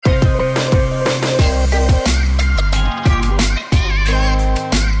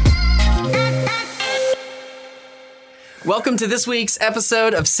Welcome to this week's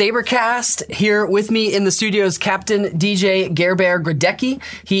episode of SaberCast. Here with me in the studio is Captain DJ Gerber Gradecki.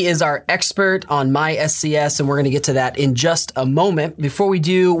 He is our expert on mySCS, and we're going to get to that in just a moment. Before we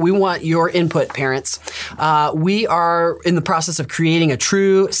do, we want your input, parents. We are in the process of creating a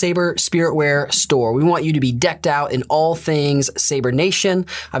true Saber Spiritwear store. We want you to be decked out in all things Saber Nation.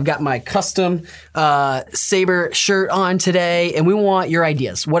 I've got my custom Saber shirt on today, and we want your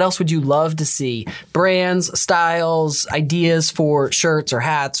ideas. What else would you love to see? Brands, styles, ideas for shirts or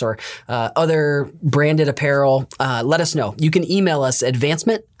hats or other branded apparel. Let us know. You can email us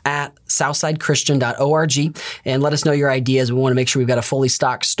advancement@southsidechristian.org and let us know your ideas. We want to make sure we've got a fully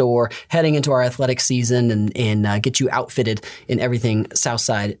stocked store heading into our athletic season and get you outfitted in everything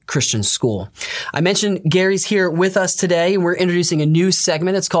Southside Christian School. I mentioned Gary's here with us today, and we're introducing a new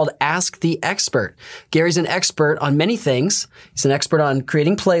segment. It's called Ask the Expert. Gary's an expert on many things. He's an expert on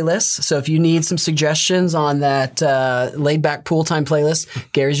creating playlists. So if you need some suggestions on that laid-back pool time playlist,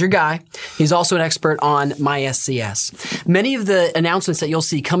 Gary's your guy. He's also an expert on mySCS. Many of the announcements that you'll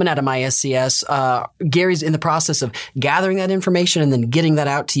see coming out of mySCS, Gary's in the process of gathering that information and then getting that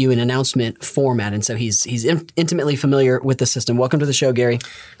out to you in announcement format. And so he's intimately familiar with the system. Welcome to the show, Gary.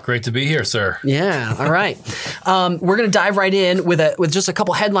 Great to be here, sir. Yeah. All right. We're going to dive right in with just a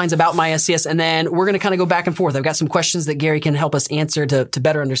couple headlines about mySCS, and then we're going to kind of go back and forth. I've got some questions that Gary can help us answer to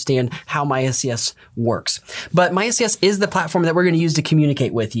better understand how mySCS works. But mySCS is the platform that we're going to use to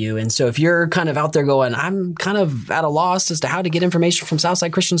communicate with you. And so if you're kind of out there going, I'm kind of at a loss as to how to get information from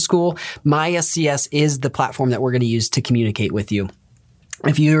Southside Christian School, mySCS is the platform that we're going to use to communicate with you.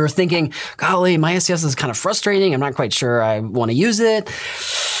 If you're thinking, golly, mySCS is kind of frustrating, I'm not quite sure I want to use it,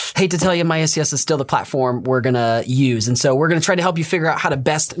 hate to tell you, mySCS is still the platform we're going to use. And so we're going to try to help you figure out how to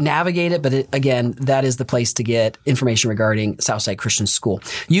best navigate it. But again, that is the place to get information regarding Southside Christian School.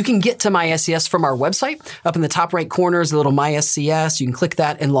 You can get to mySCS from our website. Up in the top right corner is a little mySCS. You can click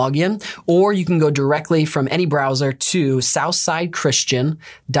that and log in. Or you can go directly from any browser to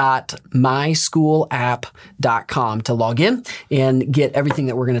southsidechristian.myschoolapp.com to log in and get everything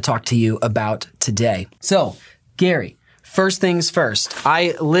that we're going to talk to you about today. So, Gary, first things first,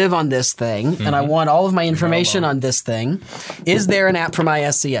 I live on this thing, and I want all of my information on this thing. Is there an app for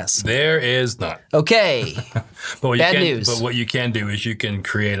mySCS? There is not. Okay. Bad news. But what you can do is you can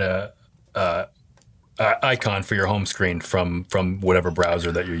create a icon for your home screen from whatever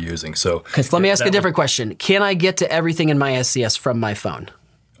browser that you're using. So let me ask a different question. Can I get to everything in mySCS from my phone?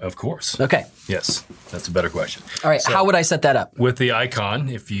 Of course. Okay. Yes, that's a better question. All right, so how would I set that up? With the icon,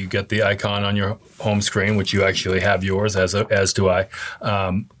 if you get the icon on your home screen, which you actually have yours, as do I,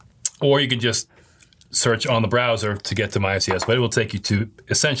 or you can just search on the browser to get to mySCS, but it will take you to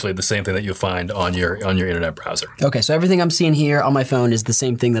essentially the same thing that you'll find on your internet browser. Okay, so everything I'm seeing here on my phone is the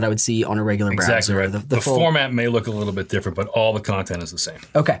same thing that I would see on a regular browser. Exactly right. The format may look a little bit different, but all the content is the same.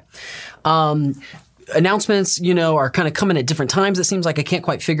 Okay. Announcements, are kind of coming at different times. It seems like I can't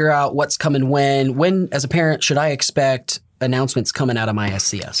quite figure out what's coming when. When, as a parent, should I expect announcements coming out of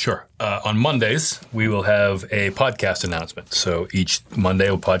mySCS? Sure. On Mondays, we will have a podcast announcement. So each Monday,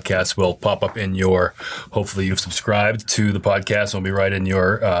 a podcast will pop up in your, hopefully you've subscribed to the podcast. It'll be right in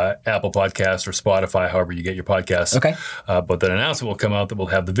your Apple Podcast or Spotify, however you get your podcasts. Okay. But that announcement will come out that will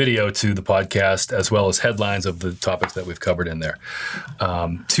have the video to the podcast as well as headlines of the topics that we've covered in there.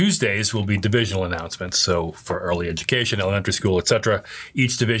 Tuesdays will be divisional announcements. So for early education, elementary school, etc.,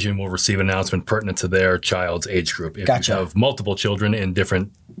 each division will receive an announcement pertinent to their child's age group. If Gotcha. you have multiple children in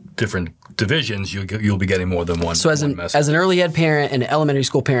different divisions, you'll be getting more than one. So as an early ed parent and an elementary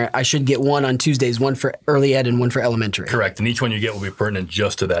school parent, I should get one on Tuesdays, one for early ed and one for elementary. Correct. And each one you get will be pertinent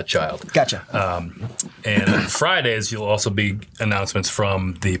just to that child. Gotcha. And on Fridays, you'll also be announcements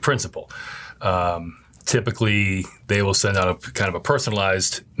from the principal. Typically, they will send out a kind of a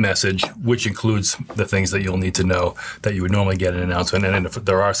personalized message, which includes the things that you'll need to know that you would normally get in an announcement. And then if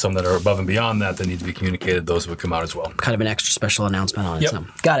there are some that are above and beyond that need to be communicated, those would come out as well. Kind of an extra special announcement on it. Yep. So.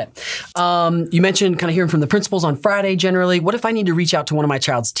 Got it. You mentioned kind of hearing from the principals on Friday generally. What if I need to reach out to one of my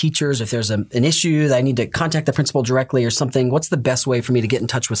child's teachers? If there's an issue that I need to contact the principal directly or something, what's the best way for me to get in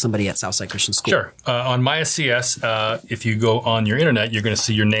touch with somebody at Southside Christian School? Sure. On mySCS, if you go on your internet, you're going to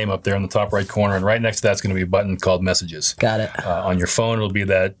see your name up there in the top right corner. And right next to that's going to be a button called Messages. Got it. On your phone, it'll be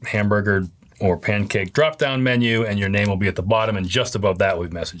that hamburger or pancake drop-down menu, and your name will be at the bottom, and just above that will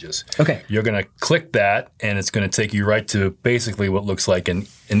be Messages. Okay. You're going to click that, and it's going to take you right to basically what looks like an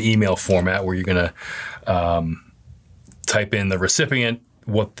email format where you're going to type in the recipient,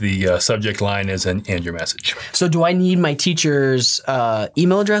 what the subject line is and your message. So do I need my teacher's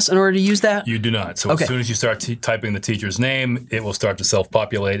email address in order to use that? You do not. So as soon as you start typing the teacher's name, it will start to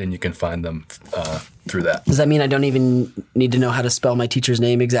self-populate, and you can find them through that. Does that mean I don't even need to know how to spell my teacher's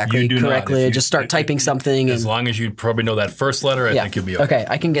name exactly correctly? Just start typing something. As long as you probably know that first letter, I think you'll be okay. Okay,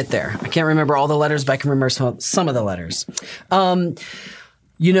 I can get there. I can't remember all the letters, but I can remember some of the letters.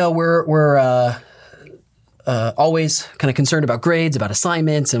 We're always kind of concerned about grades, about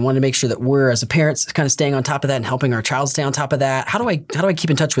assignments, and want to make sure that we're, as a parents, kind of staying on top of that and helping our child stay on top of that. How do I keep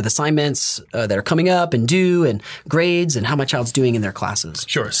in touch with assignments that are coming up and due, and grades, and how my child's doing in their classes?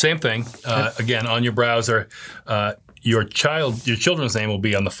 Sure, same thing. Again, on your browser, your children's name will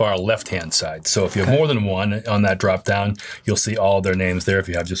be on the far left-hand side. So if you have more than one on that drop-down, you'll see all their names there. If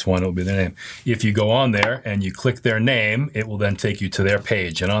you have just one, it will be their name. If you go on there and you click their name, it will then take you to their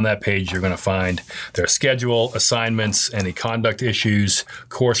page. And on that page, you're going to find their schedule, assignments, any conduct issues,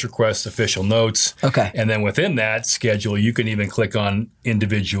 course requests, official notes. Okay. And then within that schedule, you can even click on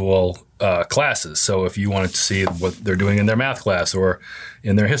individual classes. So if you wanted to see what they're doing in their math class or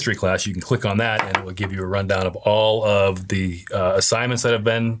in their history class, you can click on that, and it will give you a rundown of all of the assignments that have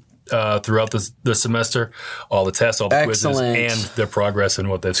been throughout the semester, all the tests, all the quizzes, and their progress and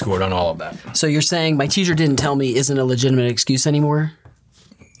what they've scored on all of that. So you're saying my teacher didn't tell me isn't a legitimate excuse anymore?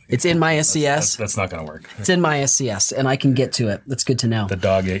 It's in mySCS. That's not going to work. It's in mySCS, and I can get to it. That's good to know. The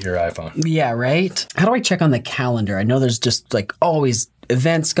dog ate your iPhone. Yeah, right? How do I check on the calendar? I know there's just like always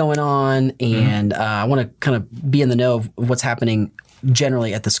events going on, and I want to kind of be in the know of what's happening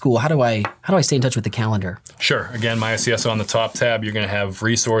generally at the school. How do I stay in touch with the calendar? Sure. Again, mySCS on the top tab, you're going to have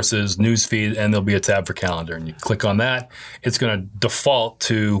resources, newsfeed, and there'll be a tab for calendar. And you click on that, it's going to default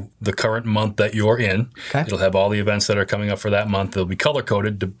to the current month that you're in. Okay. It'll have all the events that are coming up for that month. They'll be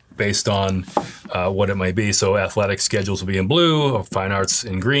color-coded based on what it might be. So athletic schedules will be in blue, or fine arts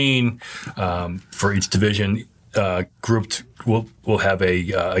in green. For each division, grouped, we'll have a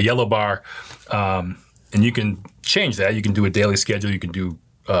yellow bar. And you can change that. You can do a daily schedule. You can do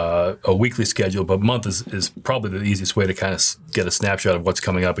a weekly schedule, but month is probably the easiest way to kind of get a snapshot of what's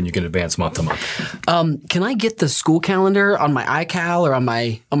coming up, and you can advance month to month. Can I get the school calendar on my iCal or on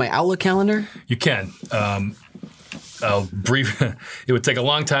my Outlook calendar? You can. It would take a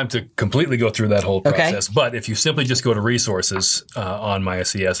long time to completely go through that whole process. Okay. But if you simply just go to resources on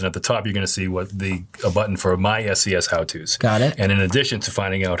mySCS, and at the top you're going to see a button for mySCS how-tos. Got it. And in addition to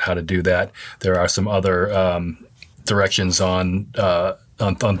finding out how to do that, there are some other directions on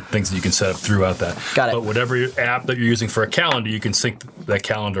things that you can set up throughout that. Got it. But whatever app that you're using for a calendar, you can sync that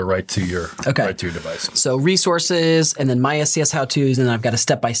calendar right to your device. So resources, and then mySCS how-tos, and then I've got a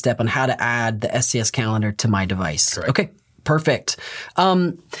step-by-step on how to add the SCS calendar to my device. Correct. Okay. Perfect.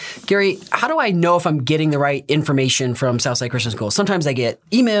 Gary, how do I know if I'm getting the right information from Southside Christian School? Sometimes I get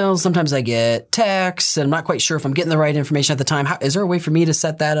emails, sometimes I get texts, and I'm not quite sure if I'm getting the right information at the time. Is there a way for me to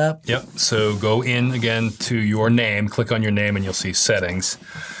set that up? Yep. So go in again to your name, click on your name, and you'll see settings.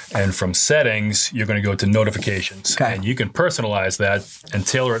 And from settings, you're going to go to notifications. Okay. And you can personalize that and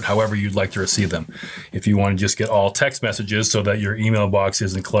tailor it however you'd like to receive them. If you want to just get all text messages so that your email box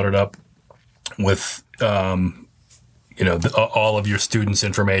isn't cluttered up with all of your students'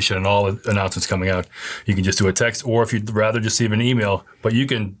 information and all the announcements coming out, you can just do a text. Or if you'd rather just receive an email, but you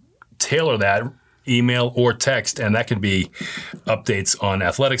can tailor that email or text, and that can be updates on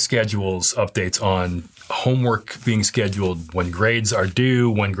athletic schedules, updates on homework being scheduled, when grades are due,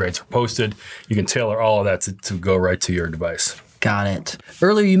 when grades are posted. You can tailor all of that to go right to your device. Got it.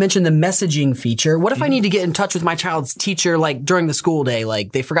 Earlier you mentioned the messaging feature. What if I need to get in touch with my child's teacher like during the school day?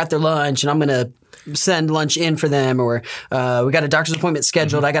 Like they forgot their lunch and I'm going to send lunch in for them, or we got a doctor's appointment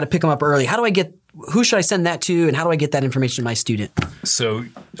scheduled. I got to pick them up early. Who should I send that to, and how do I get that information to my student? So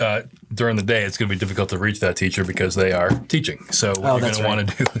during the day, it's going to be difficult to reach that teacher because they are teaching. So what you're going to want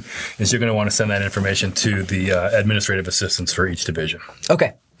to do is you're going to want to send that information to the administrative assistants for each division.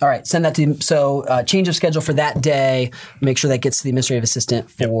 Okay. All right. Send that to him. So change of schedule for that day. Make sure that gets to the administrative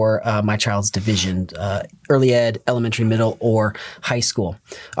assistant for my child's division, early ed, elementary, middle, or high school.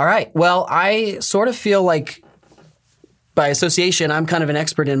 All right. Well, I sort of feel like by association, I'm kind of an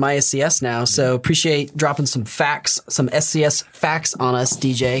expert in mySCS now, so appreciate dropping some facts, some SCS facts on us,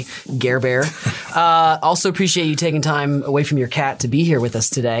 DJ Gare Bear. Also appreciate you taking time away from your cat to be here with us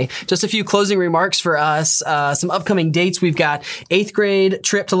today. Just a few closing remarks for us. Some upcoming dates. We've got 8th grade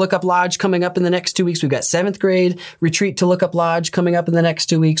trip to Look Up Lodge coming up in the next 2 weeks. We've got 7th grade retreat to Look Up Lodge coming up in the next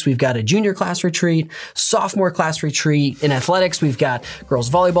 2 weeks. We've got a junior class retreat, sophomore class retreat. In athletics, we've got girls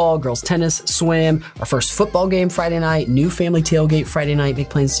volleyball, girls tennis, swim, our first football game Friday night, new family tailgate Friday night. Make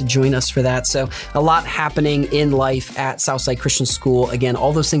plans to join us for that. So a lot happening in life at Southside Christian School. Again,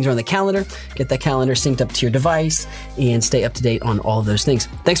 all those things are on the calendar. Get that calendar synced up to your device and stay up to date on all of those things.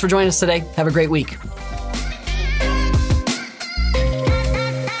 Thanks for joining us today. Have a great week.